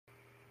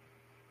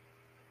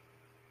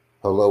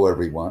Hello,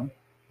 everyone.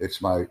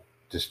 It's my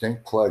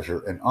distinct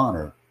pleasure and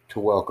honor to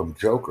welcome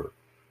Joker,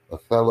 a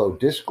fellow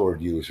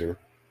Discord user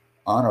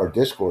on our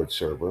Discord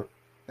server,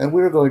 and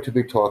we're going to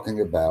be talking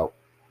about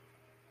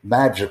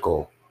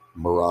magical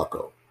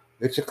Morocco.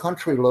 It's a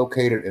country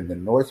located in the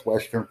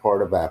northwestern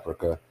part of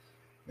Africa,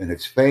 and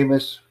it's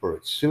famous for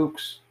its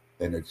souks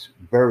and its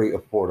very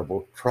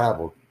affordable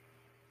travel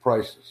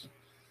prices.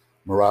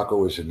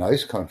 Morocco is a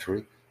nice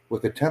country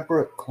with a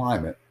temperate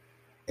climate,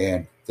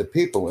 and the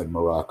people in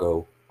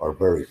Morocco are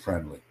very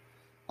friendly.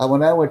 I will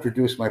now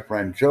introduce my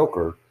friend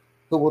Joker,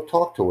 who will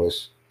talk to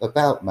us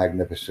about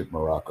magnificent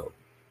Morocco.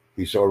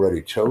 He's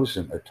already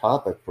chosen a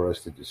topic for us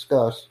to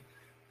discuss,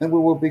 and we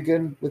will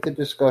begin with the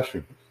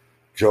discussion.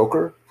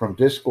 Joker from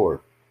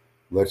Discord,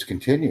 let's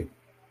continue.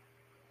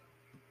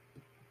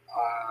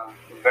 Uh,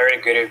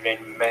 Very good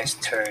evening,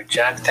 Mr.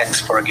 Jack.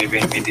 Thanks for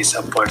giving me this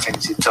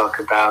opportunity to talk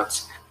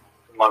about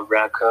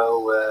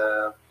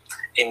Morocco.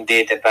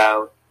 Indeed,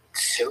 about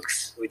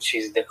souks, which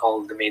is the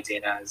old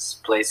Medina's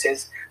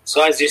places.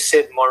 So, as you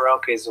said,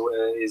 Morocco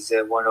is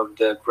one of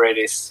the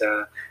greatest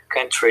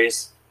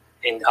countries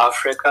in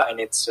Africa, and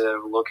it's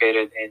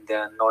located in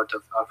the north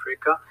of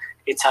Africa.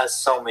 It has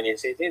so many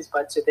cities,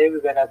 but today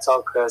we're gonna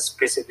talk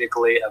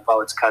specifically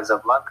about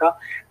Casablanca,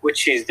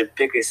 which is the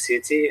biggest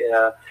city.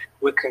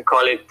 We can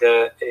call it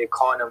the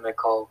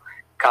economical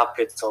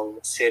capital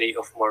city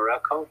of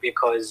Morocco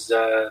because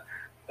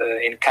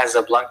in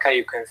Casablanca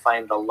you can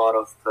find a lot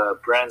of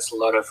brands, a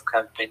lot of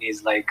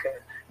companies, like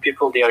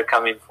people they are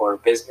coming for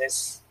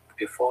business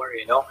before,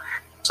 you know.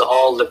 So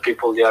all the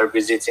people they are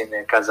visiting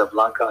in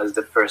Casablanca as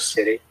the first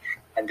city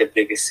and the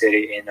biggest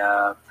city in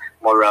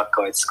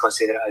Morocco. It's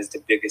considered as the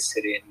biggest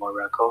city in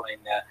Morocco.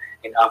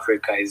 In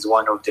Africa is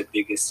one of the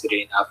biggest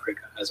city in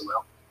Africa as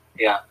well.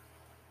 Yeah.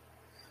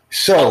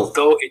 So,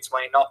 Although it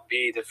might not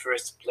be the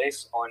first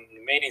place on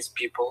many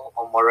people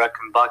on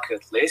Moroccan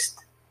bucket list.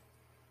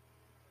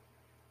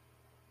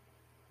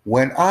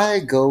 when I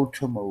go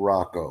to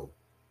Morocco,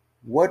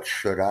 what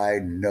should I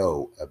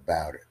know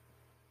about it?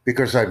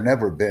 Because I've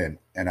never been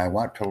and I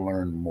want to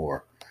learn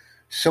more.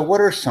 So,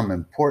 what are some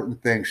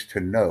important things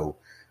to know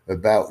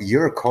about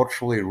your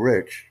culturally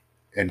rich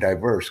and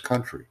diverse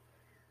country?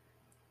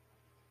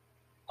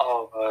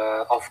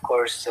 Oh, of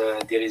course,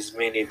 there is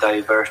many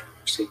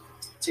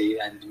diversity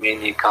and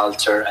many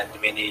culture and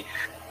many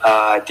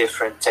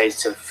different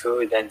tastes of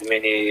food and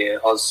many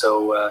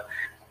also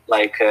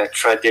like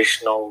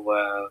traditional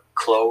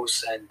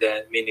clothes and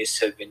many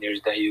souvenirs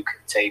that you can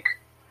take,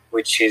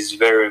 which is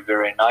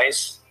very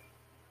nice.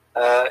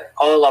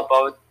 All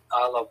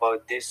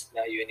about this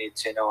that you need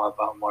to know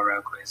about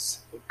Morocco is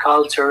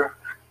culture,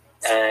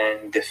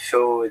 and the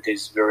food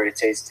is very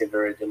tasty,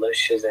 very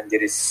delicious, and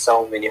there is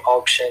so many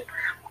options.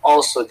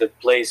 Also, the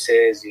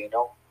places,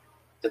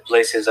 the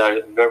places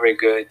are very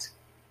good,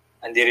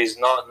 and there is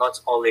not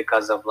only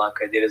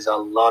Casablanca. There is a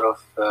lot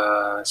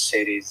of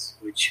cities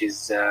which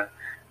is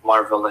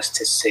marvelous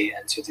to see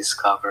and to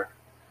discover.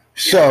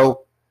 Yeah.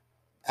 So,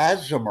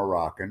 as a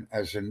Moroccan,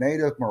 as a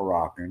native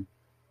Moroccan,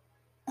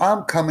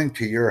 I'm coming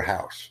to your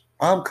house.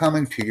 I'm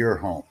coming to your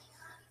home,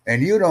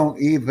 and you don't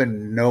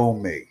even know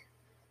me.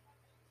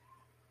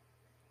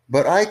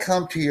 But I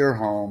come to your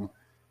home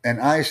and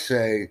I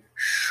say,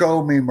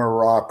 show me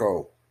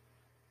Morocco.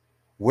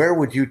 Where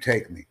would you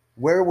take me?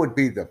 Where would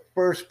be the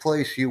first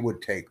place you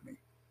would take me?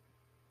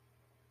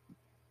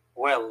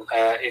 Well,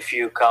 if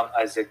you come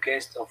as a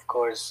guest, of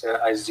course,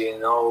 as you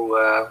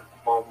know,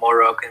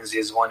 Moroccans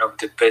is one of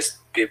the best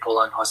people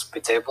and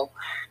hospitable.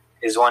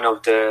 Is one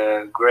of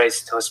the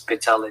greatest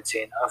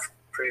hospitality in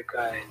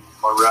Africa and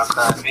Morocco.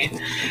 I mean,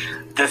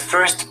 the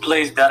first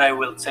place that I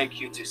will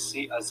take you to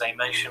see, as I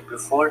mentioned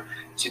before,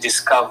 to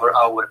discover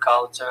our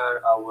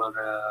culture,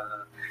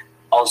 our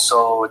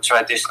also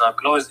traditional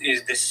clothes,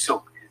 is the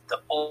souk, the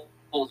old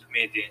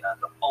Medina,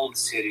 the old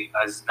city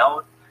as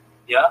known.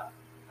 Yeah,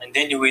 and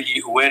then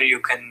where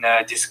you can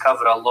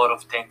discover a lot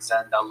of things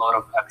and a lot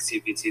of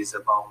activities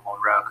about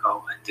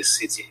Morocco and the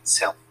city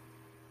itself.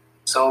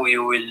 So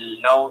you will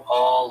know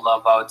all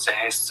about the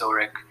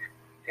historical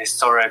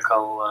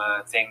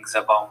things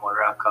about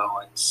Morocco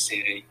and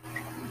city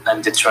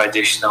and the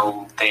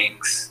traditional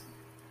things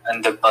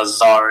and the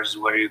bazaars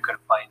where you can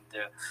find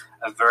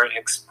a very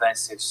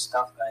expensive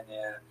stuff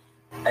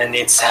and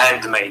it's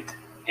handmade.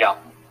 Yeah.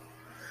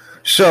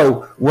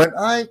 So, when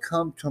I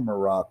come to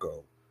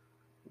Morocco,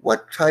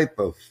 what type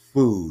of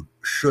food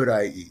should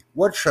I eat?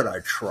 What should I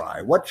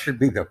try? What should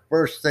be the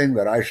first thing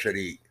that I should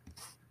eat?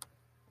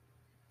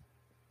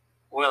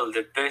 Well,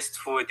 the best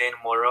food in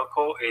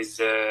Morocco is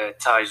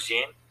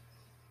tagine.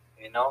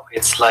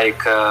 It's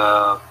like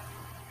a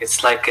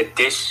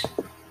dish,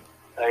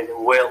 like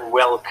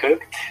well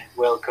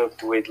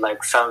cooked with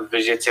like some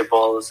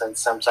vegetables, and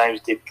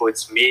sometimes they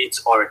put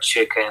meat or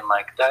chicken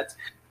like that.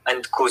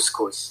 And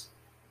couscous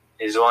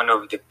is one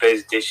of the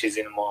best dishes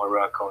in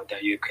Morocco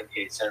that you can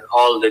eat, and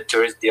all the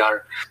tourists they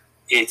are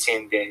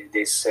eating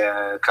this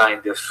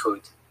kind of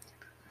food.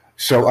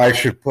 So, I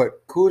should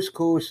put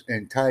couscous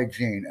and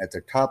tagine at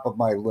the top of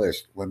my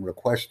list when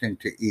requesting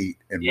to eat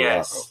in Morocco.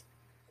 Yes,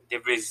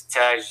 there is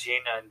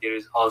tagine, and there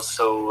is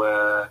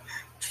also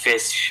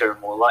fish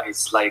sharmoula.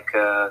 It's like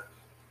a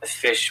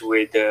fish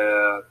with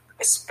a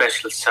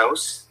special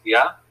sauce,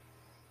 yeah.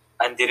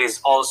 And there is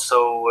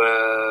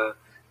also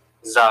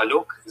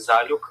zaluk.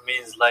 Zaluk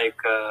means like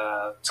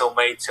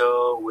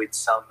tomato with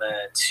some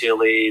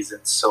chilies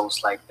and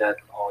sauce like that.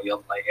 Oh,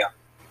 yeah.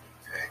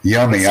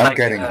 Yummy. It's I'm like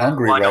getting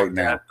hungry one right of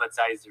the now.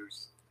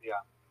 appetizers. Yeah.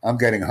 I'm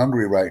getting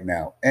hungry right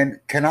now. And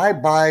can I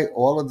buy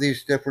all of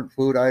these different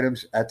food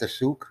items at the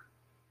souk?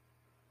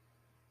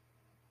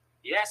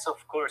 Yes,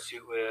 of course.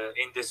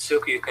 In the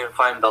souk you can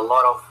find a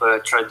lot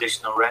of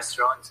traditional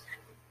restaurants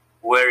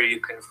where you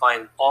can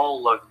find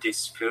all of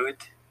this food,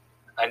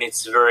 and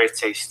it's very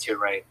tasty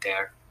right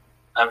there.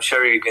 I'm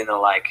sure you're gonna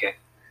like it.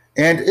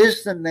 And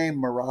is the name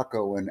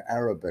Morocco in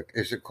Arabic,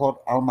 is it called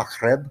Al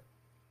Maghreb?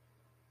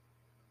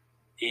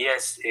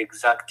 Yes,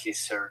 exactly,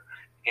 sir.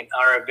 In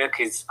Arabic,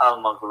 it's Al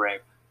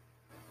Maghreb.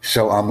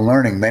 So I'm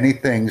learning many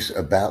things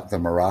about the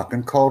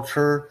Moroccan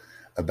culture,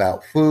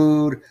 about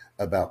food,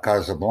 about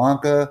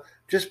Casablanca,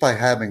 just by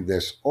having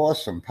this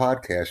awesome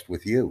podcast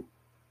with you.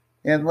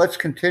 And let's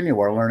continue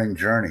our learning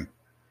journey.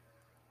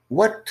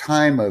 What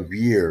time of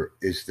year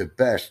is the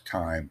best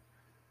time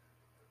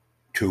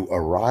to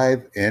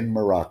arrive in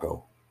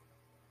Morocco?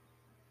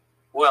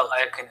 Well,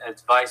 I can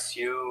advise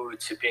you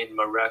to be in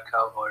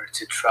Morocco or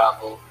to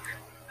travel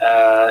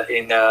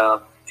in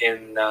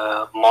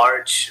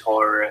March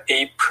or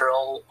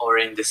April or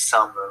in the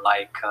summer,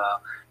 like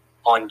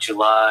on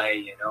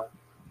July,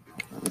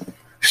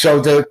 So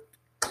the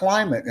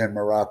climate in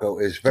Morocco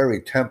is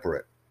very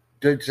temperate.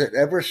 Does it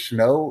ever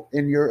snow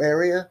in your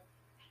area?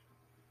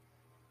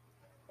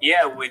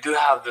 Yeah, we do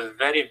have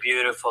very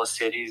beautiful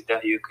cities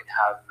that you can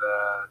have,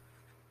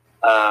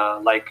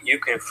 like you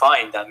can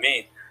find. I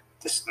mean,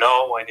 the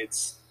snow, and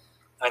it's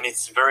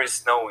very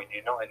snowing,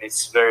 and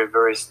it's very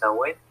very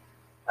snowing.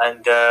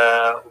 And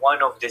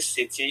one of the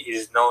city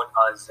is known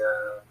as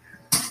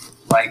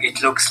like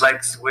it looks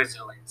like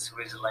Switzerland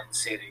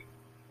city.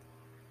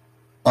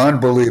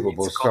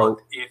 Unbelievable. It's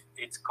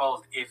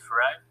called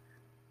Ifrane.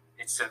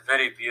 It's a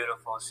very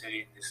beautiful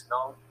city in the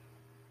snow.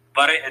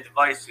 But I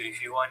advise you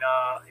if you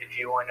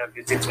wanna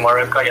visit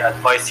Morocco, I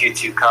advise you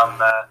to come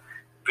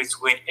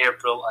between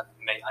April and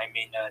May. I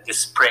mean the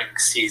spring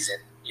season.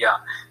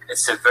 Yeah,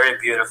 it's a very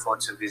beautiful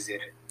to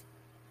visit it.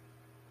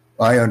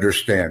 I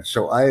understand.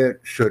 So I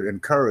should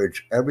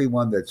encourage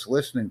everyone that's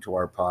listening to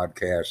our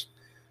podcast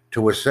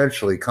to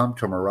essentially come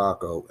to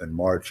Morocco in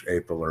March,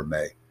 April, or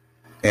May,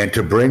 and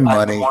to bring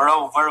money. And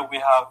moreover, we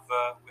have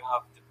the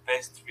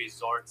best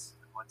resorts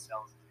and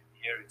hotels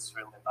here. It's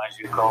really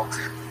magical.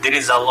 There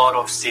is a lot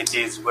of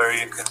cities where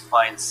you can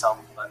find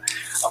some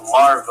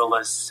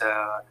marvelous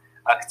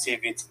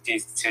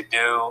activities to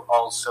do.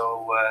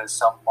 Also,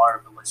 some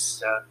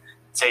marvelous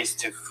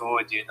taste of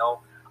food.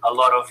 A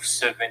lot of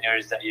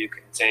souvenirs that you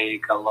can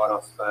take. A lot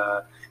of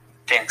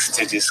things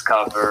to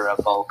discover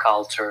about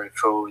culture,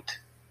 food,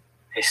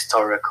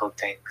 historical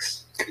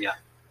things. Yeah.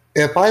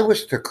 If I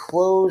was to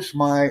close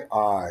my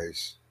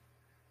eyes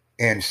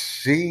and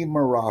see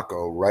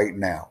Morocco right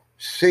now,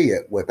 see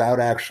it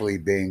without actually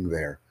being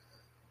there,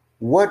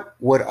 what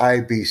would I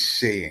be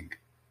seeing?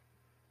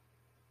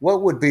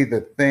 What would be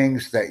the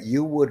things that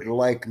you would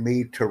like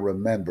me to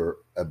remember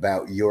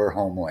about your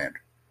homeland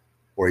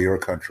or your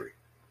country?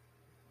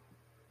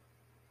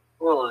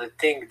 Well, the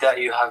thing that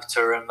you have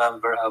to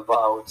remember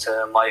about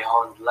my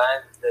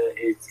homeland,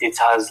 it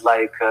has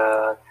like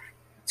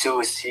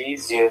 2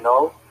 seas,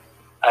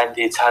 and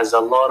it has a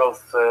lot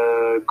of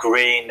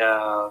green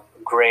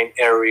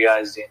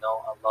areas,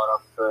 a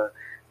lot of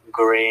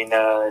green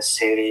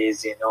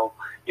cities.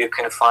 You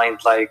can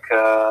find like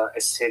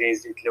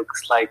cities. It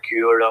looks like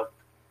Europe.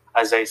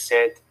 As I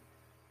said,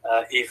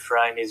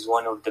 Ifrane is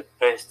one of the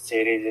best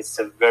cities. It's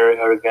a very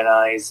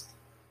organized,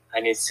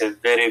 and it's a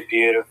very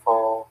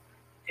beautiful.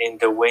 In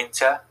the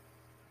winter,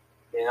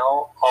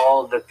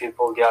 all the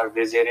people, they are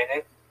visiting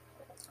it.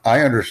 I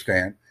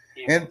understand.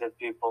 Even the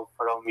people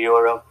from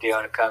Europe, they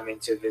are coming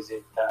to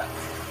visit that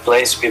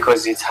place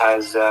because it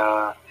has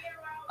a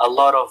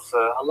lot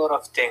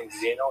of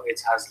things.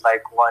 It has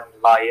like one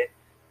lion.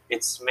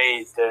 It's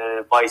made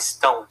by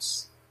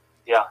stones.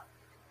 Yeah.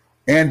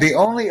 And the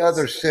only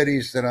other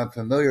cities that I'm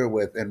familiar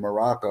with in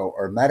Morocco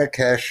are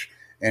Marrakesh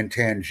and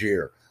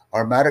Tangier.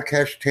 Are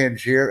Marrakesh,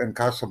 Tangier, and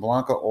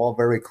Casablanca all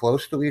very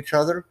close to each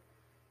other?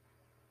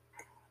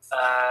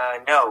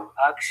 No,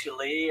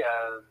 actually,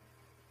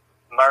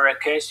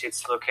 Marrakesh,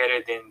 it's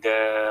located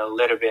a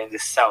little bit in the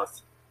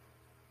south.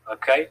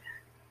 Okay,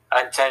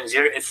 and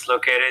Tangier, it's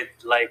located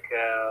like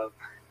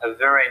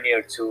very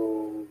near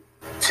to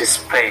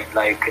Spain.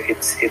 Like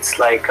it's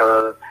like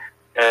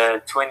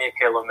 20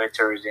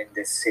 kilometers in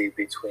the sea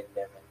between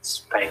them and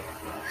Spain.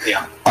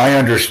 Yeah, I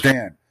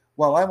understand.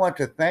 Well, I want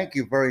to thank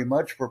you very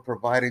much for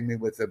providing me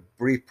with a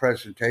brief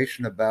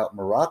presentation about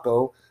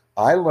Morocco.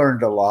 I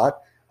learned a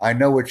lot. I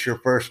know it's your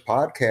first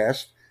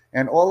podcast,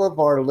 and all of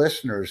our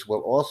listeners will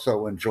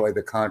also enjoy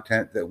the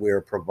content that we are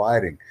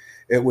providing.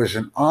 It was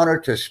an honor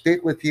to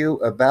speak with you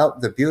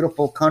about the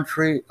beautiful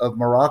country of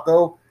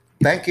Morocco.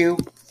 Thank you.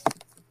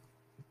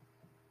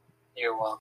 You're welcome.